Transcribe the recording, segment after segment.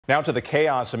Now to the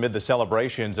chaos amid the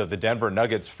celebrations of the Denver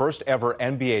Nuggets' first ever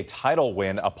NBA title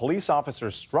win. A police officer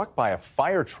struck by a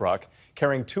fire truck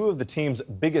carrying two of the team's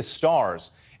biggest stars,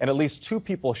 and at least two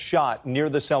people shot near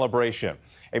the celebration.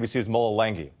 ABC's Mola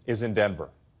Lenghi is in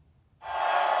Denver.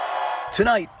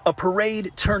 Tonight, a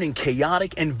parade turning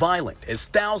chaotic and violent as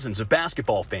thousands of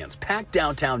basketball fans packed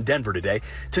downtown Denver today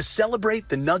to celebrate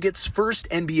the Nuggets' first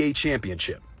NBA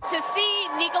championship. To see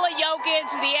Nikola Jokic,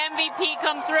 the MVP,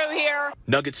 come through here.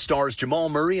 Nuggets stars Jamal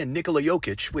Murray and Nikola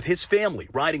Jokic with his family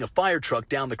riding a fire truck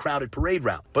down the crowded parade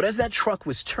route. But as that truck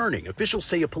was turning, officials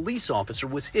say a police officer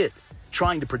was hit,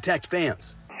 trying to protect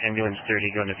fans. Ambulance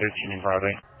 30 going to 13 in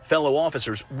Broadway. Fellow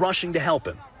officers rushing to help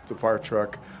him. The fire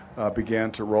truck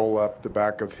began to roll up the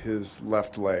back of his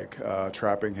left leg,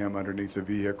 trapping him underneath the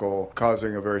vehicle,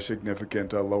 causing a very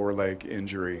significant lower leg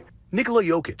injury. Nikola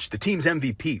Jokic, the team's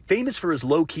MVP, famous for his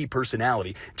low-key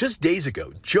personality, just days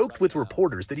ago joked with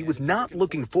reporters that he was not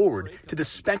looking forward to the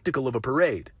spectacle of a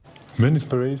parade. When is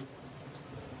parade?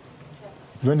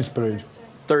 When is parade?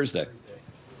 Thursday.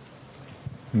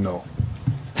 No.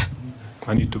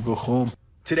 I need to go home.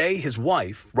 Today, his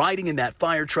wife, riding in that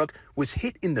fire truck, was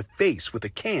hit in the face with a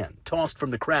can tossed from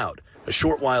the crowd. A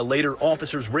short while later,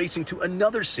 officers racing to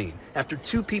another scene after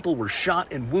two people were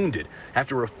shot and wounded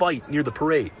after a fight near the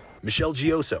parade. Michelle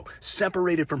Gioso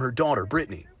separated from her daughter,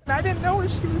 Brittany. I didn't know where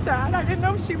she was at. I didn't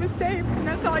know if she was safe, and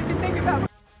that's all I could think about.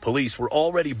 Police were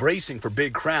already bracing for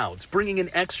big crowds, bringing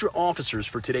in extra officers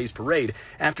for today's parade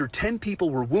after 10 people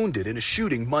were wounded in a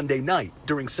shooting Monday night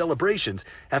during celebrations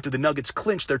after the Nuggets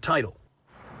clinched their title.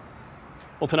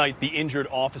 Well, tonight, the injured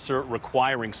officer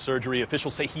requiring surgery.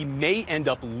 Officials say he may end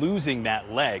up losing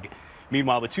that leg.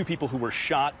 Meanwhile, the two people who were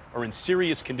shot are in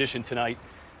serious condition tonight,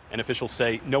 and officials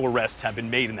say no arrests have been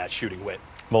made in that shooting. Whit.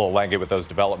 Mola Lenghi with those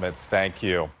developments. Thank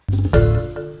you.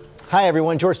 Hi,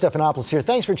 everyone. George Stephanopoulos here.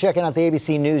 Thanks for checking out the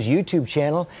ABC News YouTube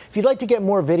channel. If you'd like to get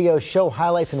more videos, show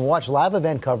highlights, and watch live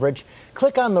event coverage,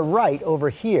 click on the right over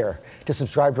here to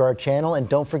subscribe to our channel. And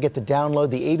don't forget to download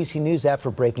the ABC News app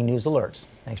for breaking news alerts.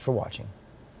 Thanks for watching.